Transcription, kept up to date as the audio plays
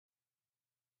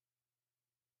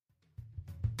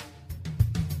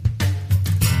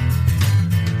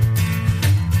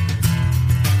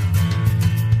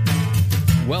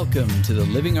Welcome to the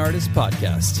Living Artist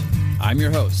Podcast. I'm your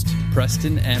host,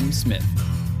 Preston M. Smith.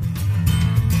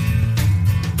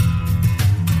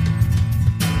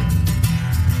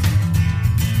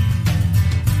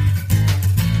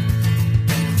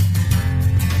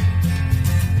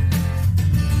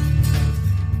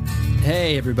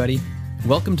 Hey, everybody.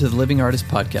 Welcome to the Living Artist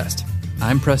Podcast.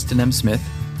 I'm Preston M. Smith,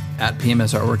 at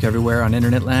PMS Artwork everywhere on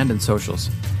internet land and socials.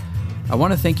 I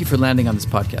want to thank you for landing on this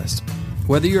podcast.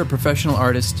 Whether you're a professional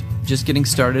artist, just getting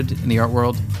started in the art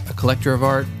world, a collector of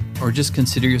art, or just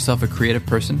consider yourself a creative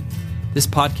person, this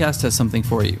podcast has something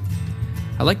for you.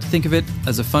 I like to think of it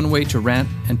as a fun way to rant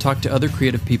and talk to other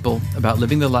creative people about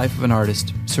living the life of an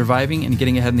artist, surviving and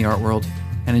getting ahead in the art world,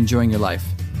 and enjoying your life.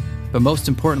 But most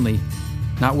importantly,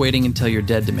 not waiting until you're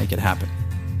dead to make it happen.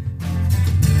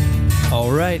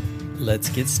 All right, let's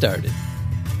get started.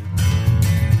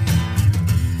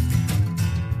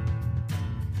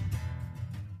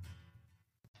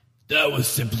 That was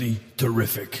simply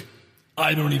terrific.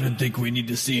 I don't even think we need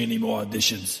to see any more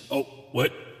auditions. Oh,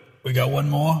 what? We got one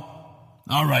more?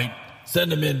 All right,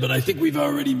 send them in, but I think we've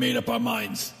already made up our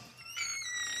minds.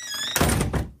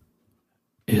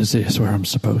 Is this where I'm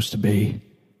supposed to be?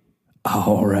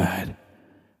 All right.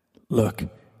 Look,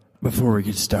 before we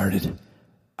get started,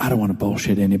 I don't want to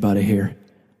bullshit anybody here.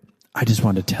 I just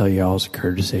want to tell you all as a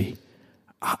courtesy,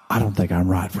 I don't think I'm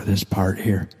right for this part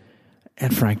here.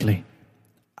 And frankly,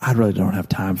 I really don't have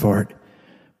time for it,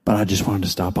 but I just wanted to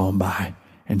stop on by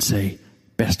and say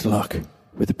best of luck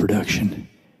with the production,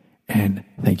 and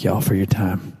thank y'all for your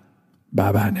time.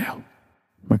 Bye-bye now.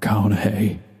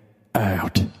 McConaughey,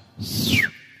 out.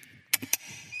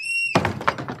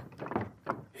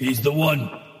 He's the one.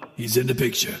 He's in the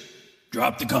picture.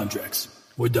 Drop the contracts.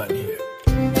 We're done here.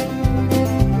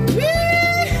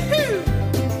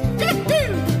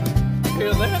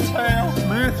 Yeah, that's how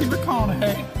Matthew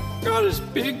McConaughey got his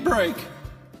big break.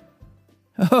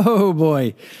 Oh,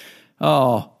 boy.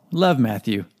 Oh, love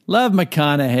Matthew. Love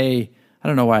McConaughey. I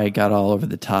don't know why I got all over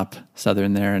the top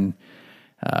Southern there and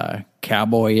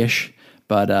cowboy-ish,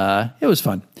 but it was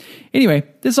fun. Anyway,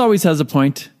 this always has a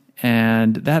point,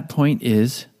 and that point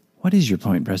is, what is your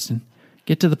point, Preston?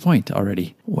 Get to the point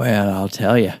already. Well, I'll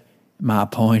tell you, my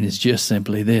point is just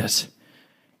simply this.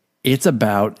 It's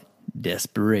about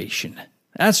desperation.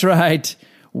 That's right.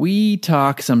 We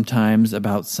talk sometimes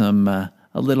about some a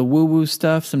little woo-woo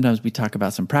stuff. Sometimes we talk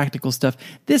about some practical stuff.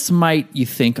 This might, you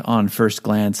think, on first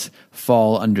glance,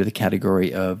 fall under the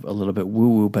category of a little bit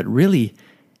woo-woo, but really,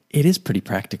 it is pretty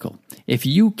practical. If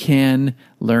you can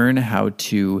learn how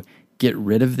to get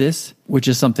rid of this, which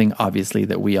is something, obviously,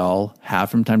 that we all have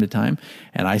from time to time,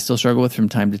 and I still struggle with from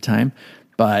time to time,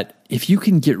 but if you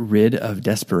can get rid of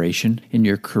desperation in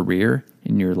your career,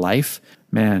 in your life,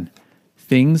 man,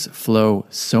 things flow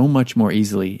so much more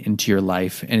easily into your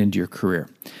life and into your career.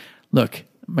 Look,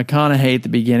 McConaughey at the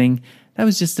beginning, that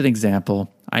was just an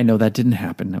example. I know that didn't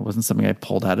happen. That wasn't something I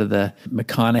pulled out of the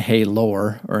McConaughey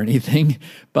lore or anything,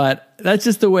 but that's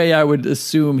just the way I would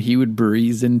assume he would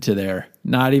breeze into there,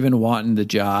 not even wanting the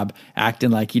job,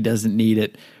 acting like he doesn't need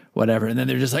it, whatever. And then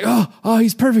they're just like, oh,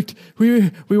 he's perfect.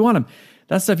 We want him.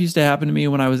 That stuff used to happen to me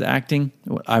when I was acting.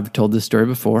 I've told this story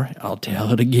before. I'll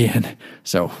tell it again.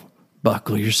 So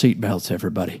buckle your seatbelts,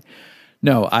 everybody.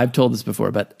 No, I've told this before,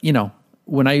 but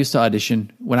when I used to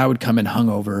audition, when I would come in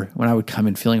hungover, when I would come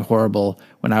in feeling horrible,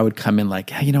 when I would come in like,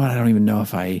 hey, you know what, I don't even know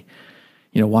if I,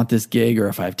 want this gig or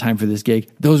if I have time for this gig.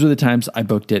 Those were the times I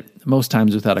booked it, most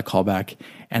times without a callback.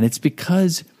 And it's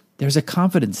because there's a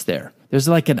confidence there. There's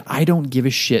like an I don't give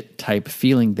a shit type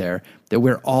feeling there that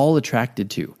we're all attracted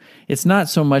to. It's not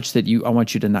so much that I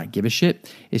want you to not give a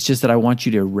shit. It's just that I want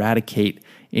you to eradicate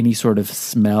any sort of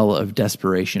smell of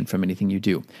desperation from anything you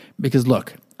do. Because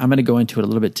look, I'm going to go into it a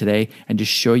little bit today and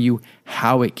just show you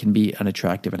how it can be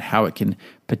unattractive and how it can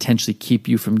potentially keep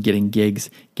you from getting gigs,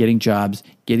 getting jobs,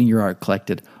 getting your art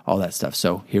collected, all that stuff.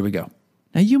 So here we go.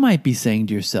 Now you might be saying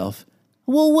to yourself,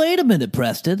 well, wait a minute,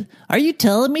 Preston. Are you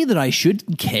telling me that I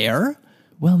shouldn't care?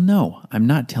 Well, no, I'm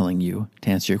not telling you,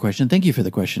 to answer your question. Thank you for the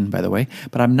question, by the way,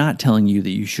 but I'm not telling you that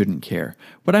you shouldn't care.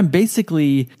 What I'm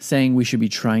basically saying we should be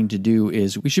trying to do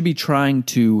is we should be trying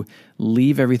to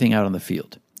leave everything out on the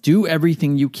field. Do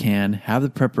everything you can, have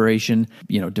the preparation,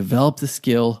 develop the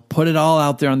skill, put it all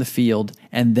out there on the field,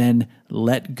 and then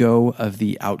let go of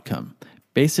the outcome.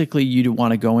 Basically, you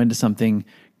want to go into something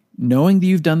knowing that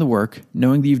you've done the work,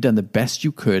 knowing that you've done the best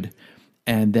you could,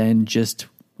 and then just,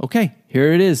 okay,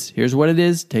 here it is. Here's what it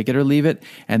is. Take it or leave it.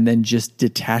 And then just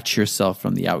detach yourself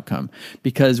from the outcome.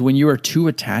 Because when you are too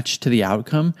attached to the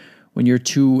outcome, when you're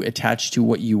too attached to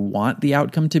what you want the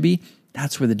outcome to be,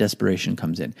 That's where the desperation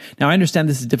comes in. Now, I understand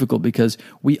this is difficult because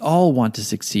we all want to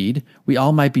succeed. We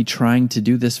all might be trying to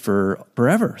do this for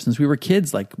forever since we were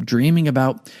kids, like dreaming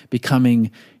about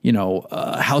becoming,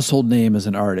 a household name as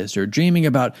an artist, or dreaming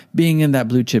about being in that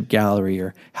blue chip gallery,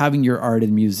 or having your art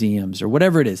in museums, or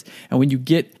whatever it is. And when you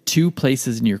get to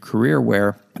places in your career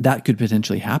where that could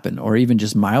potentially happen, or even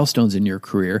just milestones in your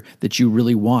career that you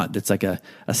really want, that's like a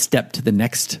step to the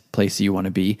next place you want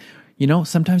to be,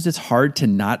 sometimes it's hard to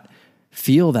not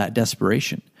feel that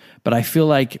desperation. But I feel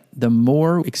like the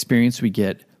more experience we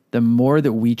get, the more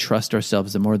that we trust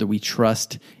ourselves, the more that we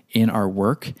trust in our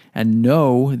work and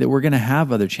know that we're going to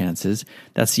have other chances.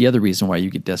 That's the other reason why you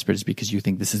get desperate, is because you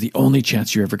think this is the only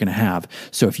chance you're ever going to have.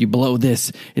 So if you blow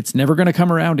this, it's never going to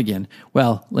come around again.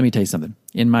 Well, let me tell you something.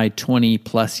 In my 20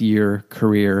 plus year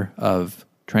career of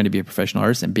trying to be a professional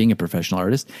artist and being a professional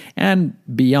artist, and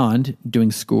beyond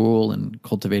doing school and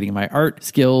cultivating my art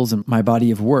skills and my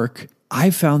body of work, I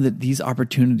found that these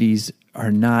opportunities they're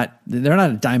not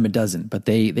a dime a dozen, but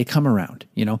they come around.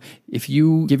 If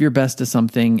you give your best to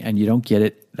something and you don't get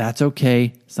it, that's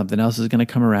okay. Something else is going to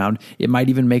come around. It might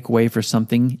even make way for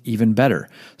something even better.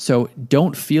 So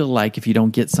don't feel like if you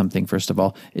don't get something, first of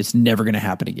all, it's never going to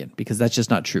happen again, because that's just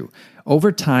not true.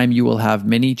 Over time, you will have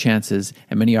many chances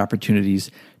and many opportunities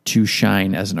to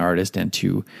shine as an artist and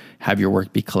to have your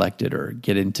work be collected, or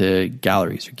get into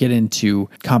galleries, or get into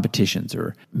competitions,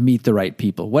 or meet the right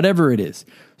people, whatever it is.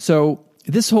 So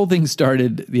this whole thing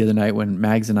started the other night when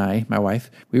Mags and I, my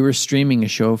wife, we were streaming a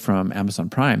show from Amazon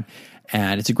Prime.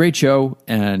 And it's a great show,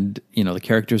 and the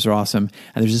characters are awesome.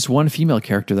 And there's this one female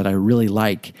character that I really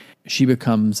like. She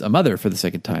becomes a mother for the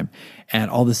second time, and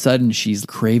all of a sudden she's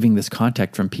craving this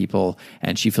contact from people,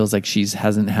 and she feels like she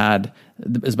hasn't had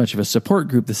as much of a support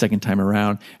group the second time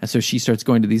around. And so she starts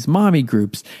going to these mommy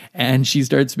groups, and she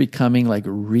starts becoming like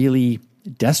really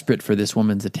desperate for this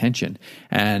woman's attention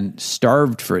and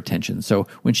starved for attention. So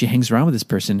when she hangs around with this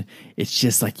person, it's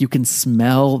just like you can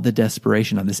smell the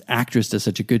desperation on this actress. Does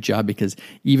such a good job, because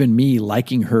even me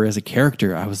liking her as a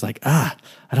character, I was like, I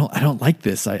don't like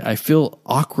this. I feel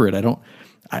awkward. And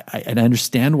I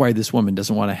understand why this woman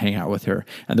doesn't want to hang out with her.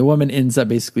 And the woman ends up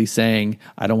basically saying,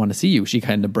 I don't want to see you. She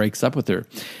kind of breaks up with her.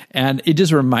 And it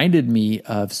just reminded me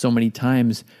of so many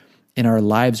times in our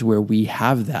lives where we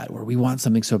have that, where we want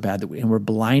something so bad and we're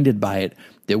blinded by it,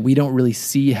 that we don't really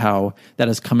see how that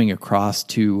is coming across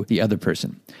to the other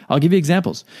person. I'll give you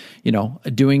examples.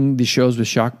 Doing the shows with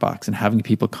Shockbox and having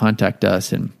people contact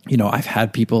us. And, I've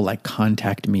had people like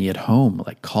contact me at home,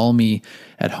 like call me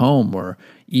at home or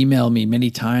email me many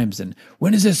times. And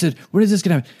when is this going to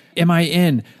happen? Am I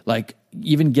in? Like,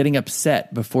 even getting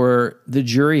upset before the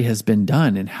jury has been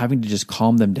done, and having to just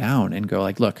calm them down and go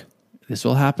like, look, this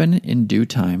will happen in due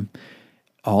time.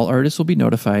 All artists will be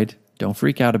notified. Don't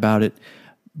freak out about it.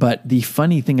 But the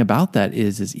funny thing about that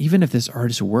is even if this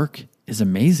artist's work is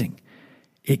amazing,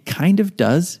 it kind of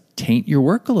does taint your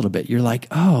work a little bit. You're like,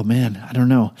 oh man, I don't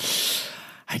know.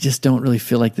 I just don't really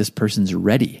feel like this person's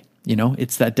ready.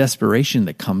 It's that desperation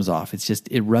that comes off. It's just,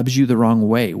 it rubs you the wrong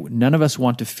way. None of us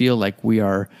want to feel like we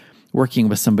are working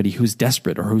with somebody who's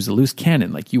desperate or who's a loose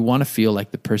cannon. Like, you want to feel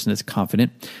like the person is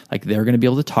confident, like they're going to be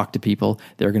able to talk to people,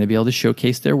 they're going to be able to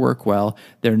showcase their work well,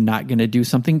 they're not going to do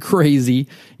something crazy,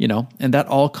 and that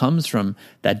all comes from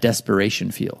that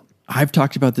desperation feel. I've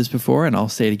talked about this before, and I'll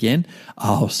say it again.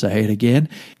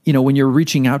 When you're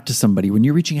reaching out to somebody, when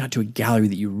you're reaching out to a gallery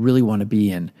that you really want to be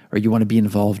in or you want to be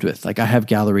involved with, like I have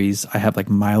galleries, I have like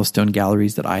milestone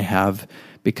galleries that I have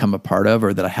become a part of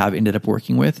or that I have ended up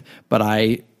working with, but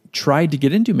I tried to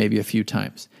get into maybe a few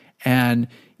times. And,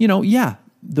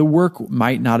 the work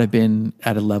might not have been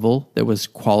at a level that was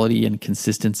quality and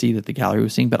consistency that the gallery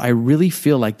was seeing, but I really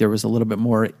feel like there was a little bit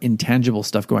more intangible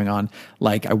stuff going on.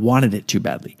 Like, I wanted it too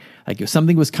badly. Like, if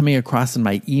something was coming across in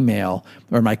my email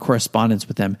or my correspondence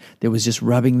with them that was just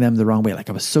rubbing them the wrong way, like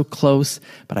I was so close,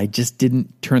 but I just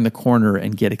didn't turn the corner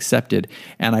and get accepted.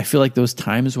 And I feel like those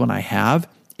times when I have,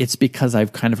 it's because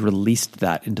I've kind of released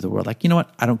that into the world. Like, you know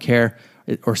what? I don't care.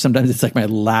 Or sometimes it's like my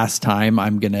last time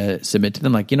I'm going to submit to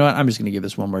them. Like, you know what? I'm just going to give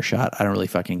this one more shot. I don't really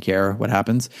fucking care what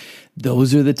happens.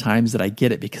 Those are the times that I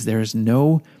get it, because there's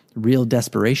no real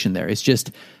desperation there. It's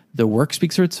just the work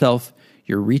speaks for itself.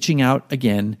 You're reaching out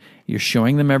again. You're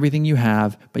showing them everything you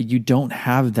have, but you don't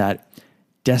have that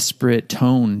desperate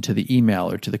tone to the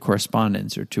email or to the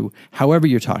correspondence or to however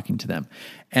you're talking to them.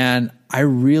 And I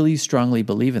really strongly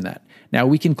believe in that. Now,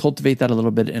 we can cultivate that a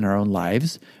little bit in our own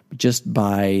lives just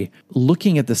by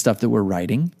looking at the stuff that we're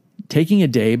writing, taking a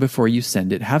day before you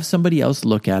send it, have somebody else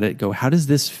look at it, go, how does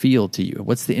this feel to you?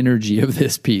 What's the energy of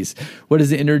this piece? What is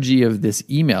the energy of this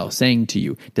email saying to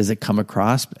you? Does it come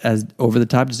across as over the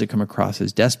top? Does it come across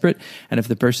as desperate? And if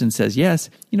the person says yes,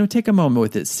 take a moment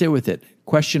with it, sit with it,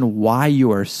 question why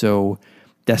you are so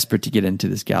desperate to get into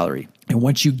this gallery. And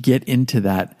once you get into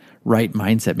that right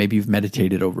mindset, maybe you've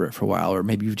meditated over it for a while, or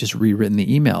maybe you've just rewritten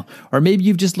the email, or maybe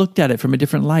you've just looked at it from a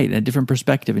different light and a different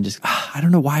perspective and just, I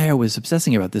don't know why I was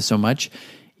obsessing about this so much.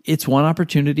 It's one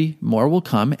opportunity, more will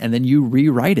come, and then you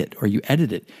rewrite it or you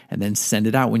edit it and then send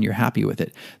it out when you're happy with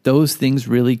it. Those things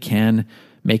really can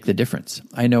make the difference.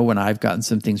 I know when I've gotten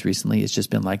some things recently, it's just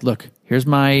been like, look, here's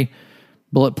my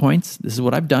bullet points. This is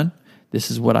what I've done. This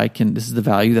is the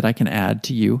value that I can add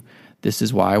to you. This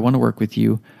is why I want to work with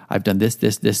you. I've done this,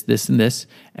 and this,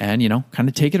 and, kind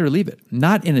of take it or leave it.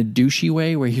 Not in a douchey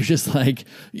way where you're just like,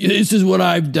 this is what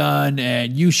I've done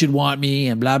and you should want me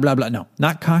and blah, blah, blah. No,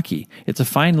 not cocky. It's a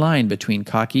fine line between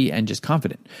cocky and just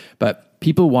confident. But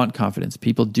people want confidence.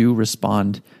 People do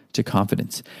respond to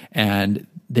confidence, and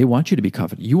they want you to be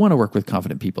confident. You want to work with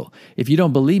confident people. If you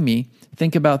don't believe me,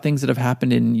 think about things that have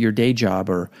happened in your day job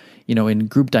or, in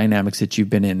group dynamics that you've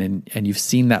been in, and you've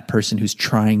seen that person who's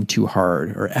trying too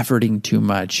hard or efforting too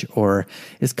much or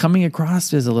is coming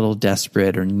across as a little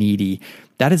desperate or needy.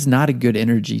 That is not a good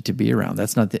energy to be around.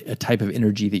 That's not a type of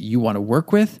energy that you want to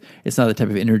work with. It's not the type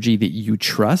of energy that you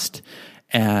trust.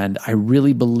 And I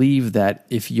really believe that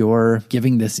if you're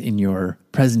giving this in your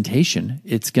presentation,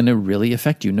 it's going to really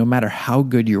affect you no matter how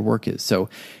good your work is. So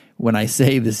when I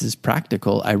say this is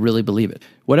practical, I really believe it.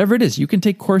 Whatever it is, you can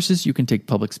take courses, you can take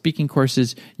public speaking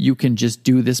courses, you can just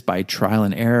do this by trial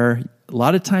and error. A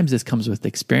lot of times this comes with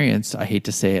experience, I hate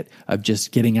to say it, of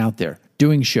just getting out there,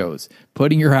 doing shows,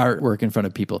 putting your artwork in front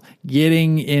of people,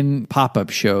 getting in pop-up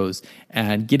shows,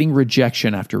 and getting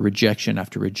rejection after rejection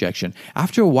after rejection.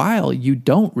 After a while, you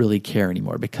don't really care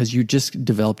anymore because you just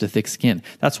developed a thick skin.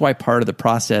 That's why part of the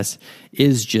process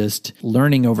is just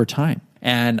learning over time.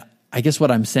 And I guess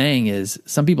what I'm saying is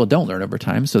some people don't learn over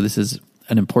time, so this is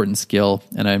an important skill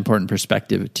and an important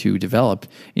perspective to develop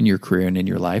in your career and in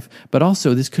your life. But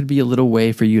also, this could be a little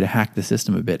way for you to hack the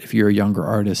system a bit. If you're a younger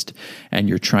artist and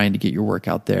you're trying to get your work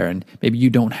out there and maybe you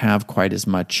don't have quite as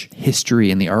much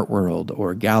history in the art world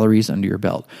or galleries under your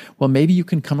belt, well, maybe you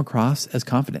can come across as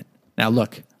confident. Now,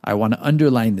 look, I want to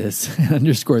underline this,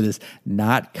 underscore this,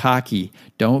 not cocky.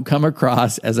 Don't come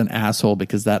across as an asshole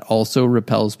because that also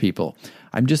repels people.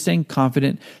 I'm just saying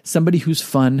confident, somebody who's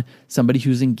fun, somebody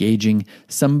who's engaging,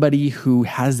 somebody who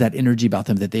has that energy about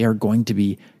them that they are going to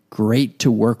be great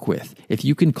to work with. If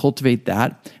you can cultivate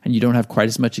that and you don't have quite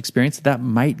as much experience, that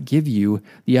might give you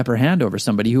the upper hand over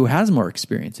somebody who has more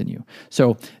experience than you.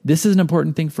 So this is an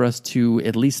important thing for us to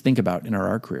at least think about in our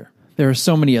art career. There are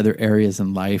so many other areas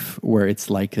in life where it's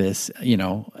like this,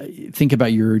 think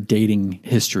about your dating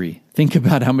history. Think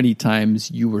about how many times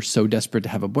you were so desperate to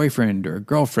have a boyfriend or a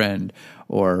girlfriend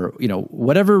or,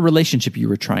 whatever relationship you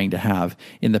were trying to have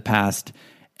in the past,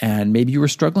 and maybe you were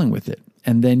struggling with it.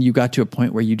 And then you got to a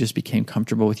point where you just became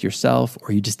comfortable with yourself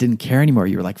or you just didn't care anymore.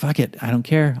 You were like, fuck it, I don't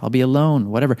care. I'll be alone,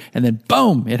 whatever. And then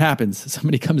boom, it happens.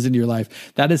 Somebody comes into your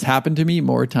life. That has happened to me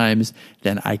more times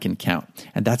than I can count.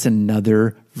 And that's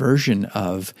another version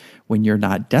of when you're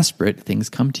not desperate, things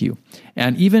come to you.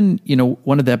 And even,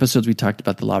 one of the episodes we talked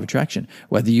about the law of attraction,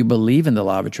 whether you believe in the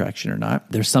law of attraction or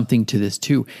not, there's something to this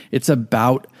too. It's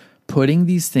about putting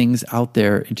these things out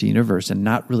there into the universe and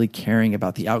not really caring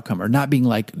about the outcome or not being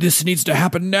like, this needs to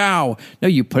happen now. No,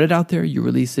 you put it out there, you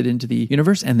release it into the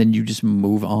universe, and then you just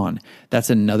move on. That's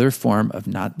another form of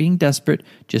not being desperate,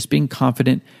 just being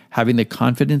confident, having the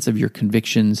confidence of your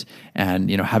convictions and,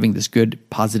 having this good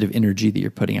positive energy that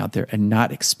you're putting out there and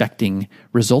not expecting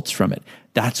results from it.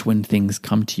 That's when things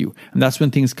come to you. And that's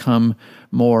when things come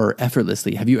more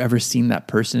effortlessly. Have you ever seen that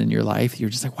person in your life? You're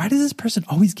just like, why does this person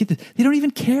always get this? They don't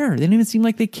even care. They don't even seem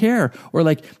like they care. Or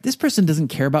like, this person doesn't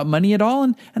care about money at all.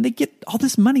 And they get all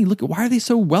this money. Look, why are they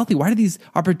so wealthy? Why do these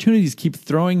opportunities keep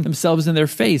throwing themselves in their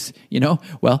face?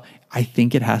 Well, I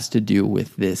think it has to do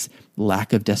with this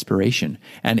lack of desperation.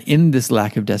 And in this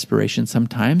lack of desperation,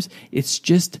 sometimes it's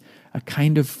just a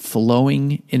kind of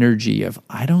flowing energy of,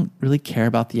 I don't really care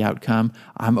about the outcome.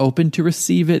 I'm open to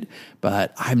receive it,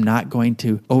 but I'm not going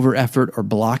to over effort or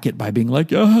block it by being like,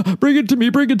 bring it to me,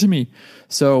 bring it to me.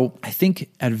 So I think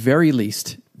at very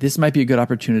least, this might be a good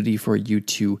opportunity for you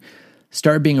to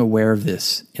Start being aware of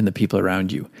this in the people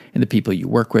around you, in the people you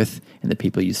work with, in the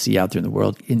people you see out there in the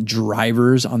world, in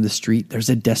drivers on the street. There's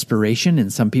a desperation in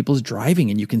some people's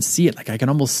driving, and you can see it. Like I can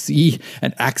almost see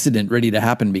an accident ready to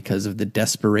happen because of the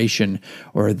desperation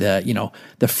or the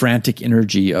frantic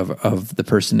energy of the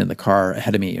person in the car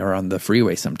ahead of me or on the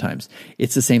freeway sometimes.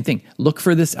 It's the same thing. Look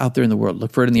for this out there in the world.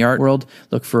 Look for it in the art world.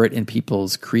 Look for it in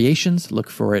people's creations. Look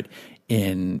for it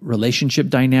in relationship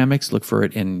dynamics, look for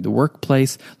it in the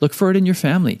workplace, look for it in your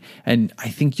family. And I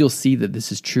think you'll see that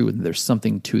this is true and there's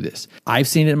something to this. I've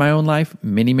seen it in my own life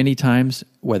many, many times,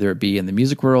 whether it be in the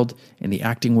music world, in the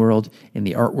acting world, in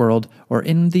the art world, or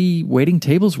in the waiting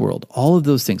tables world. All of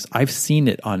those things. I've seen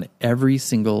it on every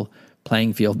single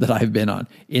playing field that I've been on.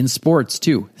 In sports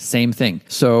too, same thing.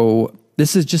 So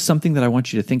this is just something that I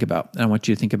want you to think about, and I want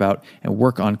you to think about and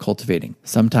work on cultivating.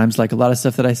 Sometimes, like a lot of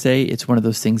stuff that I say, it's one of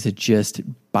those things that just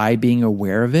by being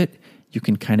aware of it, you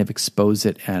can kind of expose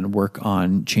it and work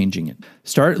on changing it.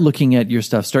 Start looking at your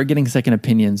stuff. Start getting second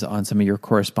opinions on some of your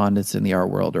correspondence in the art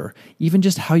world, or even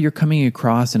just how you're coming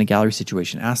across in a gallery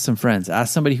situation. Ask some friends.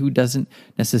 Ask somebody who doesn't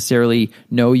necessarily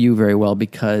know you very well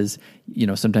because,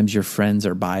 sometimes your friends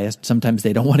are biased. Sometimes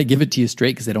they don't want to give it to you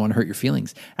straight because they don't want to hurt your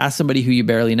feelings. Ask somebody who you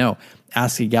barely know.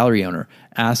 Ask a gallery owner.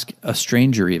 Ask a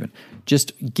stranger even.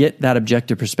 Just get that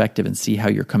objective perspective and see how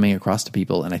you're coming across to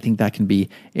people. And I think that can be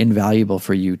invaluable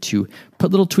for you to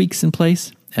put little tweaks in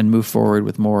place and move forward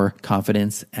with more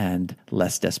confidence and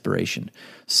less desperation.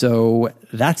 So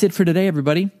that's it for today,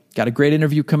 everybody. Got a great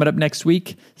interview coming up next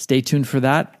week. Stay tuned for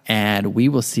that, and we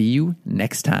will see you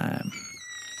next time.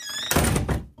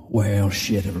 Well,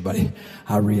 shit, everybody.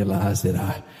 I realized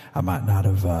that I might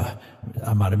have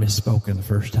misspoken the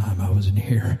first time I was in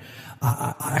here.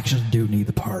 I actually do need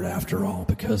the part after all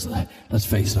because let's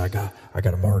face it, I got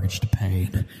a mortgage to pay.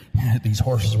 And these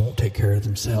horses won't take care of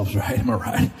themselves, right? Am I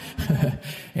right?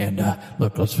 And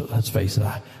look, let's face it,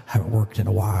 I haven't worked in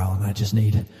a while, and I just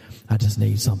need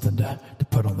something to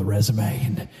put on the resume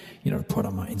and to put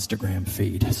on my Instagram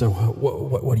feed. So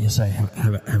what do you say?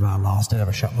 Have I lost it? Have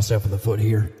I shot myself in the foot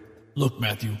here? Look,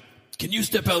 Matthew, can you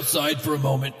step outside for a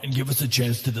moment and give us a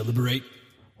chance to deliberate?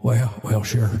 Well,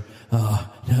 sure.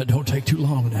 Don't take too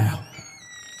long now.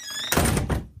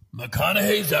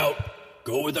 McConaughey's out.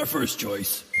 Go with our first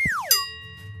choice.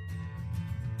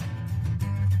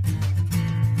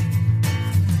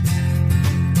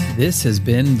 This has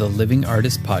been the Living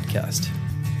Artist Podcast.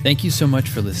 Thank you so much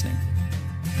for listening.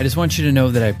 I just want you to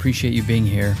know that I appreciate you being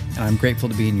here, and I'm grateful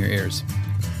to be in your ears.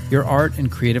 Your art and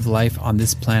creative life on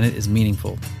this planet is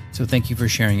meaningful, so thank you for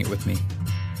sharing it with me.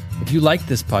 If you like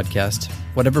this podcast,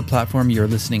 whatever platform you're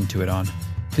listening to it on,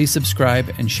 please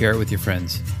subscribe and share it with your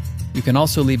friends. You can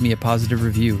also leave me a positive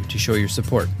review to show your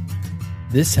support.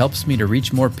 This helps me to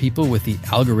reach more people with the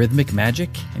algorithmic magic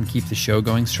and keep the show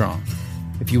going strong.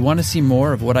 If you want to see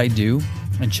more of what I do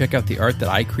and check out the art that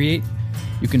I create,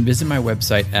 you can visit my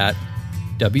website at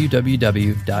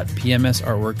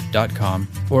www.pmsartwork.com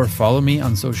or follow me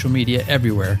on social media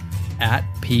everywhere at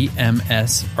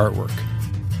PMS Artwork.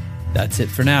 That's it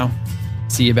for now.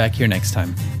 See you back here next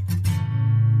time.